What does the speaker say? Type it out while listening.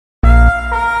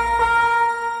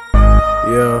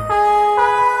Yeah.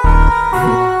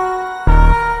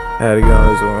 Had to go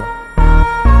on this one.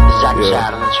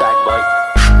 Yeah. On the track, boy.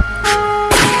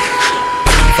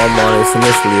 If I'm honest,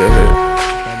 initially a hit.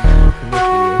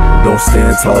 Don't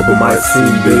stand tall but might seem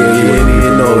bigger. You ain't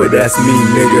even know it, that's me,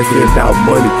 nigga. If about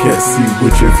money, can't see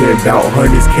with you. If about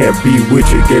honeys, can't be with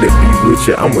you. Get it, be with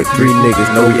you. I'm with 3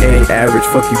 niggas, no we ain't average.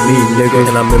 Fuck you mean, nigga.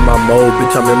 And I'm in my mode,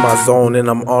 bitch, I'm in my zone. And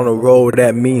I'm on a road,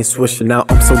 that means swishing out.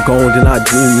 I'm so gone, then I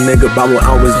dream, nigga. About when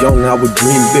I was young, I would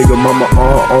dream bigger. Mama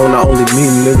on, I only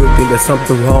mean, nigga. Think there's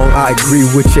something wrong, I agree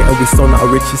with you. And we so not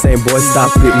rich, you saying, boy, stop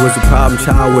it. Was a problem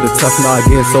child with a tough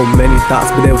noggin. So many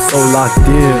thoughts, but they were so locked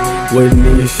in. Wouldn't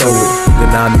even show it.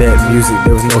 Then I met music,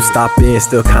 there was no stopping.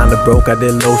 Still kinda broke, I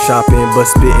didn't know shopping. But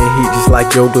spitting heat just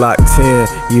like your Glock 10.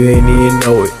 You ain't even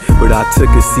know it. But I took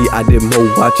a seat, I did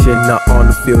more watching. Not on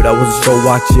the field, I was a show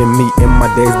watching. Me in my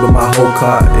days, but my whole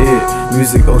car it.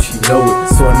 Music, oh she know it.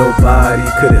 So nobody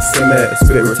couldn't sim it.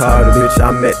 Spit retarded, bitch, I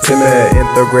met Tim in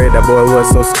 3rd grade, that boy was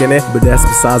so skinny. But that's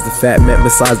besides the fact, man,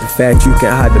 besides the fact. You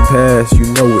can't hide the past, you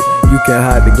know it. You can't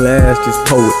hide the glass, just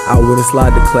pull it. I wouldn't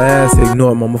slide the class,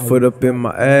 ignore mama foot up in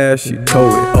my ass, she tow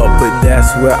it up. But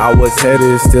that's where I was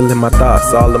headed, still in my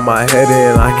thoughts, all in my head,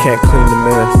 and I can't clean the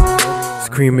mess.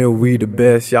 Screaming we the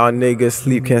best, y'all niggas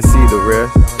sleep, can't see the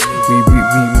rest. We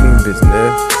mean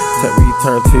business, we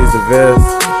turn tears to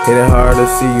vest. Hit it hard to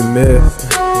see you miss.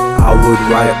 I would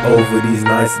write over these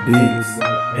nice beats,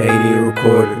 ain't even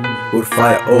recorded. Would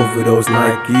fight over those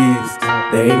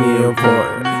Nikes, they ain't even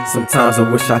important. Sometimes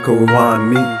I wish I could rewind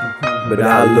me, but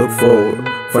I look forward.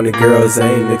 Funny girls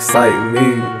ain't exciting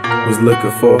me, was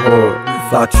looking for horror.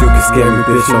 Thought you could scare me,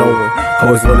 bitch, no one.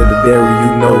 Always wanted the dairy,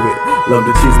 you know it. Love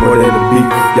the cheese more than the beef.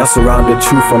 Y'all surround the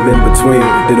truth, I'm in between.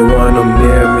 Didn't want them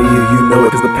near me, you know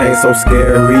it. Cause the pain's so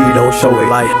scary, don't show it.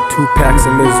 Like 2 packs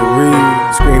of misery,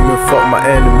 screaming fuck my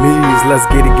enemies. Let's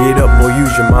get up, boy,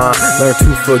 use your mind. Learn to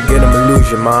forget them and lose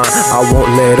your mind. I won't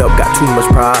let up, got too much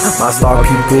pride. My star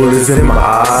keep bullets in my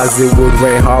eyes. It would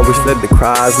rain hard, which led to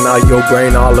cries. Now your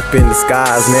brain all up in the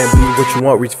skies. Man, be what you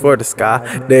want, reach for the sky.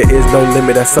 There is no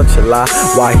limit, that's such a lie.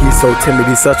 Why he's so timid,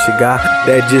 he's such a guy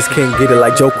that just can't get it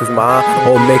like Joker's mine.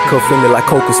 Or make her feel me like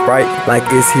Coca Sprite. Like,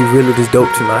 is he really this dope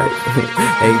tonight?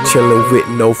 Ain't chillin' with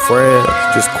no friends,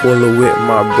 just coolin' with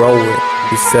my bro.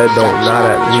 He said don't nod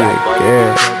at me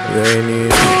again. You ain't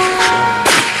even